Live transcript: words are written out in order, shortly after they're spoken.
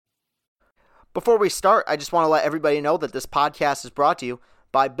Before we start, I just want to let everybody know that this podcast is brought to you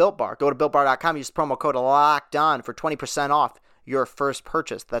by Built Bar. Go to BuiltBar.com, use promo code LOCKEDON for 20% off your first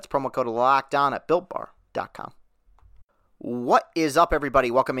purchase. That's promo code LOCKEDON at BuiltBar.com. What is up,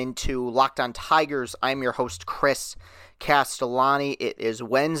 everybody? Welcome into Locked On Tigers. I'm your host, Chris Castellani. It is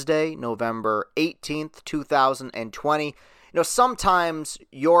Wednesday, November 18th, 2020. Sometimes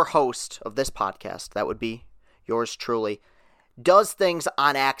your host of this podcast, that would be yours truly, does things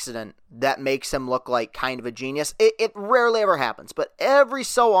on accident that makes him look like kind of a genius. It rarely ever happens, but every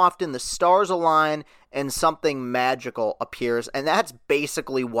so often the stars align and something magical appears, and that's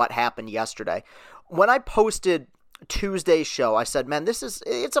basically what happened yesterday. When I posted Tuesday's show, I said, man,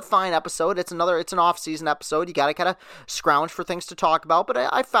 it's a fine episode. It's an off-season episode. You got to kind of scrounge for things to talk about, but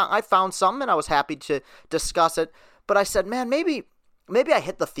I found some, and I was happy to discuss it. But I said, man, maybe I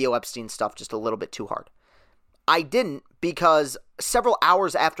hit the Theo Epstein stuff just a little bit too hard. I didn't, because several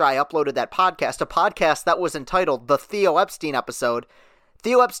hours after I uploaded that podcast, a podcast that was entitled The Theo Epstein Episode,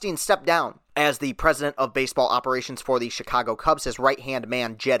 Theo Epstein stepped down as the president of baseball operations for the Chicago Cubs. His right-hand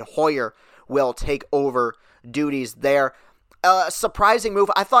man, Jed Hoyer, will take over duties there. Surprising move.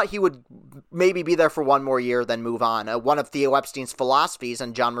 I thought he would maybe be there for one more year, then move on. One of Theo Epstein's philosophies,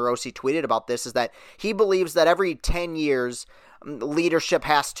 and John Morosi tweeted about this, is that he believes that every 10 years, leadership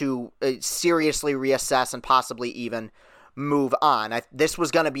has to seriously reassess and possibly even move on. This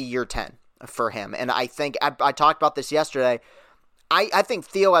was going to be year 10 for him. And I think, I talked about this yesterday, I think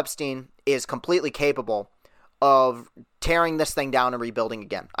Theo Epstein is completely capable of tearing this thing down and rebuilding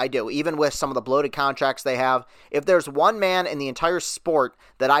again. I do. Even with some of the bloated contracts they have, if there's one man in the entire sport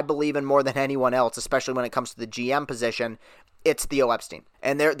that I believe in more than anyone else, especially when it comes to the GM position, it's Theo Epstein.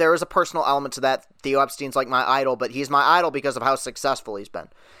 And there is a personal element to that. Theo Epstein's like my idol, but he's my idol because of how successful he's been.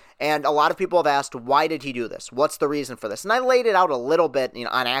 And a lot of people have asked, why did he do this? What's the reason for this? And I laid it out a little bit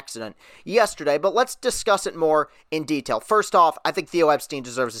on accident yesterday, but let's discuss it more in detail. First off, I think Theo Epstein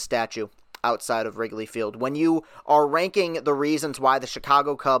deserves a statue outside of Wrigley Field. When you are ranking the reasons why the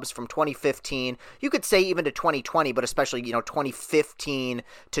Chicago Cubs from 2015, you could say even to 2020, but especially, 2015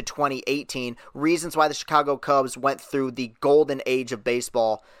 to 2018, reasons why the Chicago Cubs went through the golden age of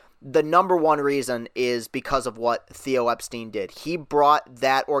baseball, the number one reason is because of what Theo Epstein did. He brought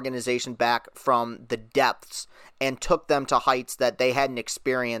that organization back from the depths and took them to heights that they hadn't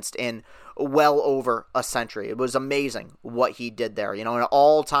experienced in well over a century. It was amazing what he did there. An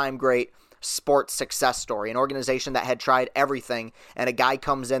all-time great sports success story, an organization that had tried everything, and a guy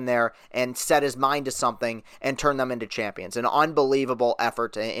comes in there and set his mind to something and turned them into champions. An unbelievable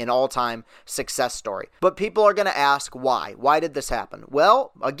effort, an all-time success story. But people are going to ask why. Why did this happen?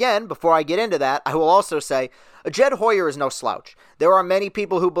 Well, again, before I get into that, I will also say Jed Hoyer is no slouch. There are many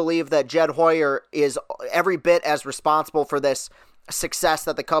people who believe that Jed Hoyer is every bit as responsible for this success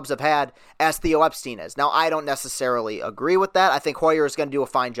that the Cubs have had as Theo Epstein is. Now, I don't necessarily agree with that. I think Hoyer is going to do a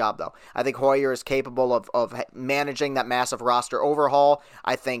fine job, though. I think Hoyer is capable of managing that massive roster overhaul.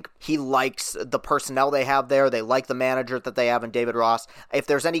 I think he likes the personnel they have there. They like the manager that they have in David Ross. If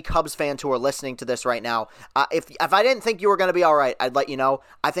there's any Cubs fans who are listening to this right now, if I didn't think you were going to be all right, I'd let you know.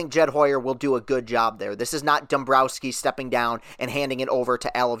 I think Jed Hoyer will do a good job there. This is not Dombrowski stepping down and handing it over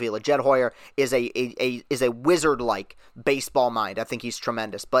to Al Avila. Jed Hoyer is a wizard-like baseball mind. I think he's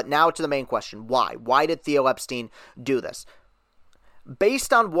tremendous. But now to the main question, why? Why did Theo Epstein do this?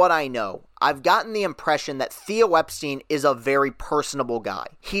 Based on what I know, I've gotten the impression that Theo Epstein is a very personable guy.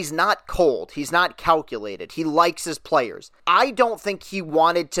 He's not cold. He's not calculated. He likes his players. I don't think he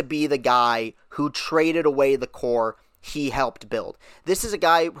wanted to be the guy who traded away the core he helped build. This is a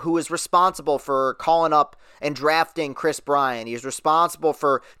guy who is responsible for calling up and drafting Chris Bryant. He's responsible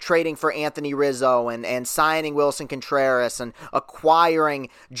for trading for Anthony Rizzo and signing Wilson Contreras and acquiring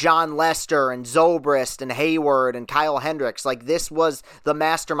John Lester and Zobrist and Hayward and Kyle Hendricks. Like, this was the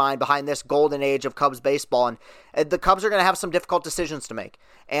mastermind behind this golden age of Cubs baseball, and the Cubs are going to have some difficult decisions to make.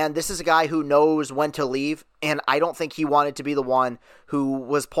 And this is a guy who knows when to leave, and I don't think he wanted to be the one who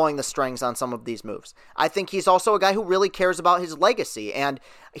was pulling the strings on some of these moves. I think he's also a guy who really cares about his legacy, and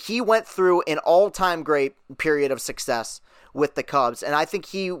he went through an all-time great period of success with the Cubs, and I think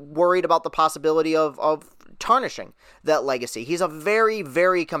he worried about the possibility of tarnishing that legacy. He's a very,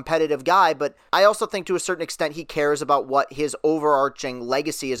 very competitive guy, but I also think to a certain extent he cares about what his overarching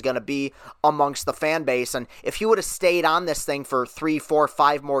legacy is going to be amongst the fan base. And if he would have stayed on this thing for 3, 4,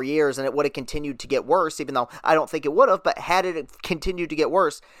 5 more years and it would have continued to get worse, even though I don't think it would have, but had it continued to get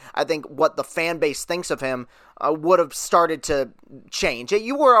worse, I think what the fan base thinks of him would have started to change.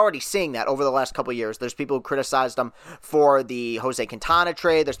 You were already seeing that over the last couple of years. There's people who criticized him for the Jose Quintana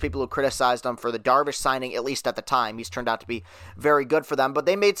trade. There's people who criticized him for the Darvish signing, at least at the time. He's turned out to be very good for them, but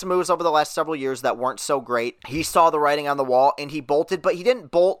they made some moves over the last several years that weren't so great. He saw the writing on the wall and he bolted, but he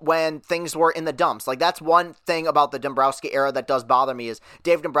didn't bolt when things were in the dumps. Like, that's one thing about the Dombrowski era that does bother me is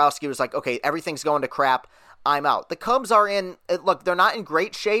Dave Dombrowski was like, okay, everything's going to crap, I'm out. The Cubs are look, they're not in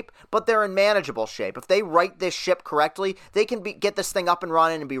great shape, but they're in manageable shape. If they right this ship correctly, they can get this thing up and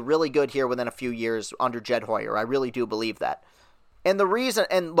running and be really good here within a few years under Jed Hoyer. I really do believe that. And the reason,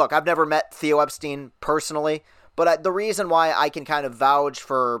 and look, I've never met Theo Epstein personally, but the reason why I can kind of vouch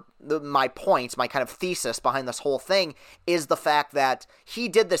for my points, my kind of thesis behind this whole thing is the fact that he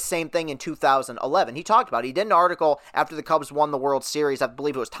did the same thing in 2011. He talked about it. He did an article after the Cubs won the World Series. I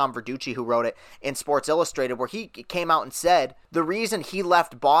believe it was Tom Verducci who wrote it in Sports Illustrated, where he came out and said the reason he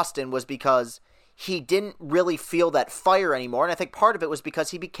left Boston was because he didn't really feel that fire anymore. And I think part of it was because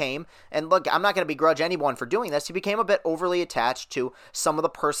he became, and look, I'm not going to begrudge anyone for doing this, he became a bit overly attached to some of the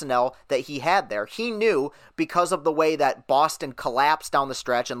personnel that he had there. He knew because of the way that Boston collapsed down the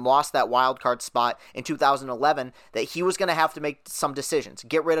stretch and lost that wild card spot in 2011 that he was going to have to make some decisions,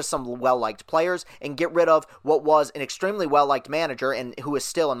 get rid of some well-liked players and get rid of what was an extremely well-liked manager and who is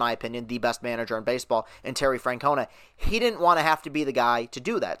still, in my opinion, the best manager in baseball, in Terry Francona. He didn't want to have to be the guy to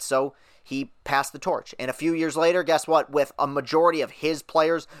do that. So he passed the torch. And a few years later, guess what? With a majority of his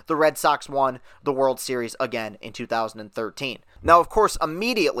players, the Red Sox won the World Series again in 2013. Now, of course,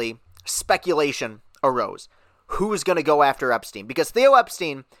 immediately, speculation arose. Who's going to go after Epstein? Because Theo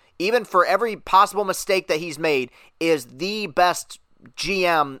Epstein, even for every possible mistake that he's made, is the best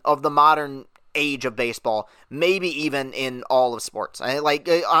GM of the modern age of baseball, maybe even in all of sports.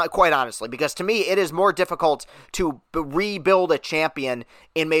 Quite honestly, because to me, it is more difficult to rebuild a champion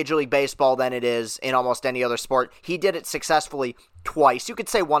in Major League Baseball than it is in almost any other sport. He did it successfully twice. You could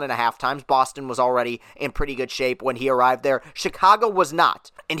say 1.5 times. Boston was already in pretty good shape when he arrived there. Chicago was not.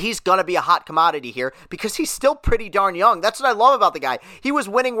 And he's going to be a hot commodity here because he's still pretty darn young. That's what I love about the guy. He was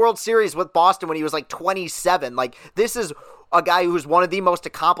winning World Series with Boston when he was like 27. Like, this is a guy who's one of the most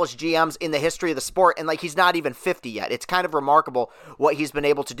accomplished GMs in the history of the sport, and like, he's not even 50 yet. It's kind of remarkable what he's been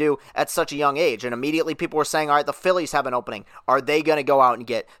able to do at such a young age. And immediately people were saying, all right, the Phillies have an opening. Are they going to go out and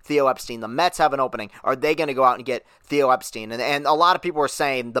get Theo Epstein? The Mets have an opening. Are they going to go out and get Theo Epstein? And a lot of people were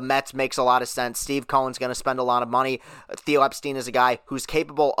saying the Mets makes a lot of sense. Steve Cohen's going to spend a lot of money. Theo Epstein is a guy who's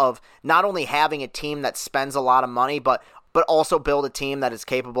capable of not only having a team that spends a lot of money, but also build a team that is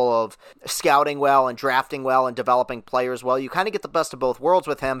capable of scouting well and drafting well and developing players well. You kind of get the best of both worlds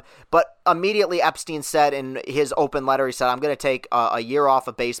with him. But immediately Epstein said in his open letter, he said, I'm going to take a year off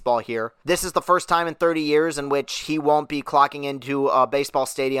of baseball here. This is the first time in 30 years in which he won't be clocking into a baseball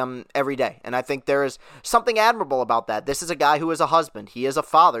stadium every day. And I think there is something admirable about that. This is a guy who is a husband. He is a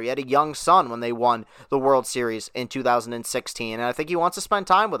father. He had a young son when they won the World Series in 2016. And I think he wants to spend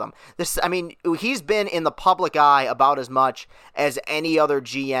time with him. He's been in the public eye about as much as any other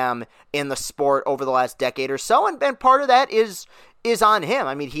GM in the sport over the last decade or so, and part of that is on him.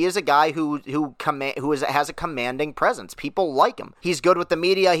 I mean, he is a guy who has a commanding presence. People like him. He's good with the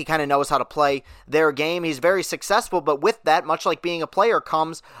media. He kind of knows how to play their game. He's very successful, but with that, much like being a player,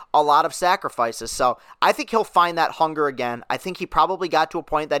 comes a lot of sacrifices. So I think he'll find that hunger again. I think he probably got to a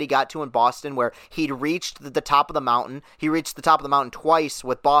point that he got to in Boston where he'd reached the top of the mountain. He reached the top of the mountain twice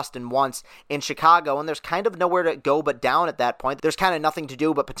with Boston, once in Chicago, and there's kind of nowhere to go but down at that point. There's kind of nothing to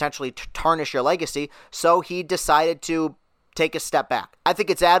do but potentially tarnish your legacy. So he decided to take a step back. I think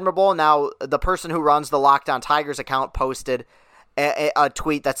it's admirable. Now, the person who runs the Locked On Tigers account posted a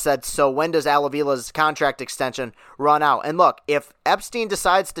tweet that said, so when does Al Avila's contract extension run out? And look, if Epstein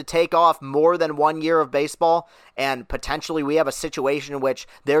decides to take off more than 1 year of baseball, and potentially we have a situation in which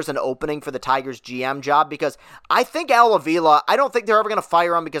there's an opening for the Tigers GM job, because I think Al Avila, I don't think they're ever going to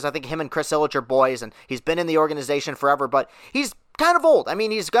fire him, because I think him and Chris Ilitch are boys, and he's been in the organization forever, but he's kind of old. I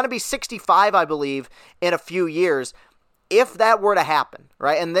mean, he's going to be 65, I believe, in a few years. If that were to happen,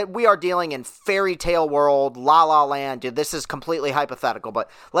 right, and that we are dealing in fairy tale world, la la land, dude, this is completely hypothetical,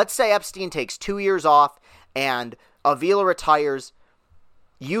 but let's say Epstein takes 2 years off and Avila retires,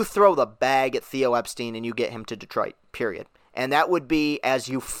 you throw the bag at Theo Epstein and you get him to Detroit, period. And that would be as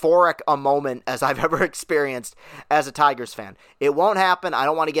euphoric a moment as I've ever experienced as a Tigers fan. It won't happen. I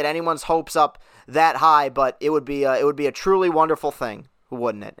don't want to get anyone's hopes up that high, but it would be a truly wonderful thing,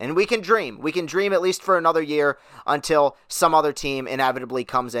 wouldn't it? And we can dream. We can dream at least for another year until some other team inevitably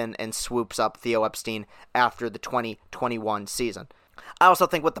comes in and swoops up Theo Epstein after the 2021 season. I also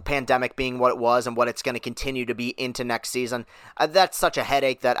think with the pandemic being what it was and what it's going to continue to be into next season, that's such a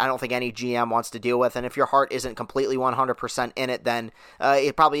headache that I don't think any GM wants to deal with. And if your heart isn't completely 100% in it, then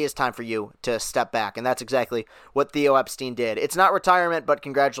it probably is time for you to step back. And that's exactly what Theo Epstein did. It's not retirement, but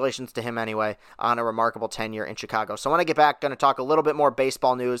congratulations to him anyway on a remarkable tenure in Chicago. So when I get back, going to talk a little bit more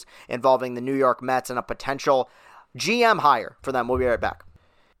baseball news involving the New York Mets and a potential GM hire for them. We'll be right back.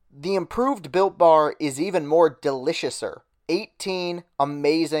 The improved Built Bar is even more deliciouser. 18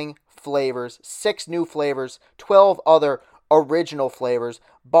 amazing flavors, 6 new flavors, 12 other original flavors.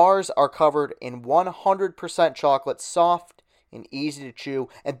 Bars are covered in 100% chocolate, soft and easy to chew.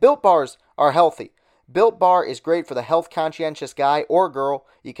 And Built Bars are healthy. Built Bar is great for the health-conscientious guy or girl.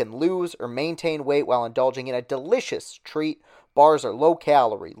 You can lose or maintain weight while indulging in a delicious treat. Bars are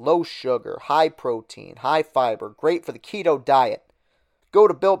low-calorie, low-sugar, high-protein, high-fiber, great for the keto diet. Go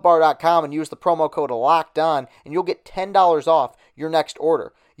to BuiltBar.com and use the promo code LOCKEDON, and you'll get $10 off your next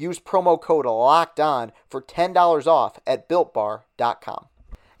order. Use promo code LOCKEDON for $10 off at BuiltBar.com.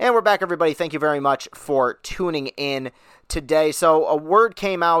 And we're back, everybody. Thank you very much for tuning in today. So a word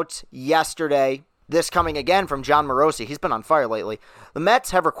came out yesterday, this coming again from Jon Morosi. He's been on fire lately. The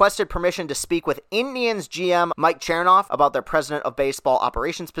Mets have requested permission to speak with Indians GM Mike Chernoff about their president of baseball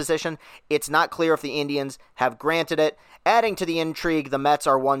operations position. It's not clear if the Indians have granted it. Adding to the intrigue, the Mets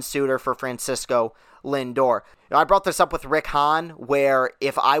are one suitor for Francisco Lindor. I brought this up with Rick Hahn, where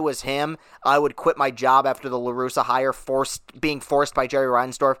if I was him, I would quit my job after the La Russa hire, being forced by Jerry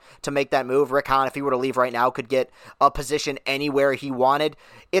Reinsdorf to make that move. Rick Hahn, if he were to leave right now, could get a position anywhere he wanted.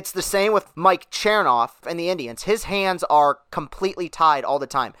 It's the same with Mike Chernoff and the Indians. His hands are completely tied all the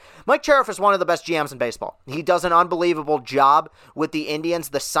time. Mike Chernoff is one of the best GMs in baseball. He does an unbelievable job with the Indians.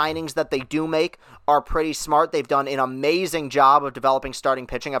 The signings that they do make are pretty smart. They've done an amazing job of developing starting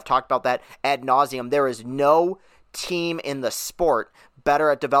pitching. I've talked about that ad nauseum. There is no team in the sport better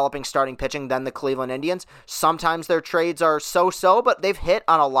at developing starting pitching than the Cleveland Indians. Sometimes their trades are so-so, but they've hit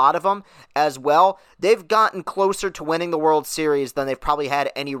on a lot of them as well. They've gotten closer to winning the World Series than they've probably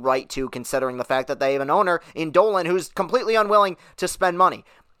had any right to, considering the fact that they have an owner in Dolan who's completely unwilling to spend money.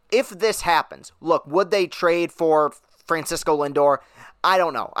 If this happens, look, would they trade for Francisco Lindor? I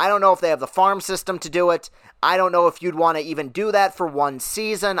don't know. I don't know if they have the farm system to do it. I don't know if you'd want to even do that for one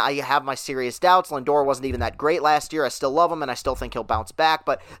season. I have my serious doubts. Lindor wasn't even that great last year. I still love him, and I still think he'll bounce back,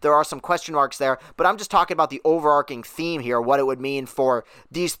 but there are some question marks there. But I'm just talking about the overarching theme here, what it would mean for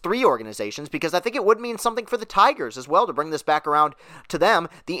these three organizations, because I think it would mean something for the Tigers as well, to bring this back around to them.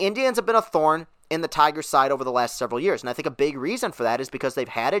 The Indians have been a thorn in the Tigers' side over the last several years. And I think a big reason for that is because they've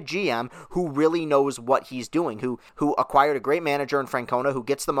had a GM who really knows what he's doing, who acquired a great manager in Francona, who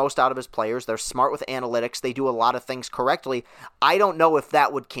gets the most out of his players. They're smart with analytics. They do a lot of things correctly. I don't know if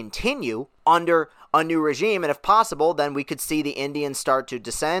that would continue under a new regime, and if possible, then we could see the Indians start to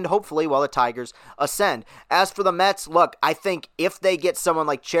descend, hopefully, while the Tigers ascend. As for the Mets, look, I think if they get someone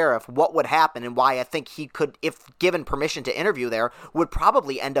like Chernoff, what would happen and why I think he could, if given permission to interview there, would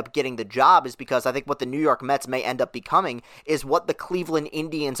probably end up getting the job is because I think what the New York Mets may end up becoming is what the Cleveland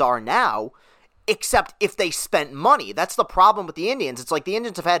Indians are now, except if they spent money. That's the problem with the Indians. It's like the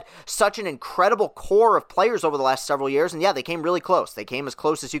Indians have had such an incredible core of players over the last several years, and yeah, they came really close. They came as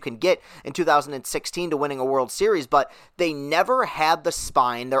close as you can get in 2016 to winning a World Series, but they never had the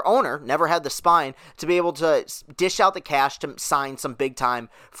spine, their owner never had the spine to be able to dish out the cash to sign some big-time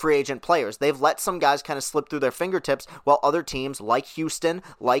free agent players. They've let some guys kind of slip through their fingertips, while other teams like Houston,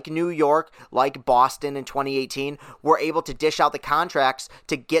 like New York, like Boston in 2018 were able to dish out the contracts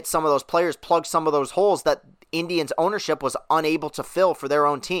to get some of those players, plug some of those holes that Indians ownership was unable to fill for their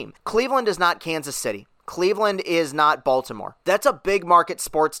own team. Cleveland is not Kansas City. Cleveland is not Baltimore. That's a big market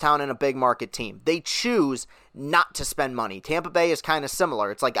sports town and a big market team. They choose not to spend money. Tampa Bay is kind of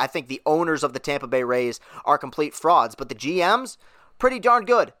similar. It's like I think the owners of the Tampa Bay Rays are complete frauds, but the GMs, pretty darn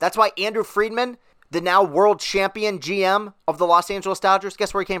good. That's why Andrew Friedman, the now world champion GM of the Los Angeles Dodgers,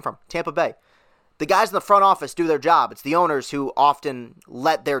 guess where he came from? Tampa Bay. The guys in the front office do their job. It's the owners who often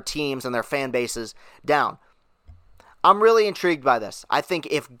let their teams and their fan bases down. I'm really intrigued by this. I think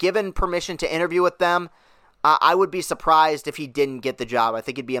if given permission to interview with them, I would be surprised if he didn't get the job. I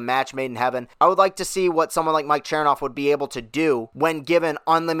think it'd be a match made in heaven. I would like to see what someone like Mike Chernoff would be able to do when given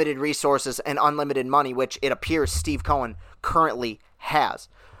unlimited resources and unlimited money, which it appears Steve Cohen currently has.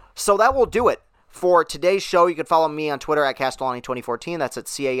 So that will do it For today's show, you can follow me on Twitter at Castellani2014. That's at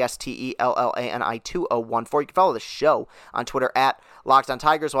Castellani2014. You can follow the show on Twitter at Locked On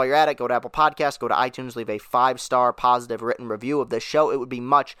Tigers. While you're at it, go to Apple Podcasts, go to iTunes, leave a 5-star positive written review of this show. It would be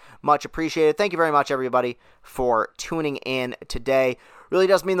much, much appreciated. Thank you very much, everybody, for tuning in today. Really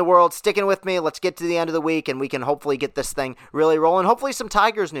does mean the world. Sticking with me. Let's get to the end of the week, and we can hopefully get this thing really rolling. Hopefully some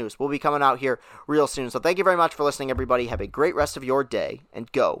Tigers news will be coming out here real soon. So thank you very much for listening, everybody. Have a great rest of your day,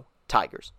 and go Tigers.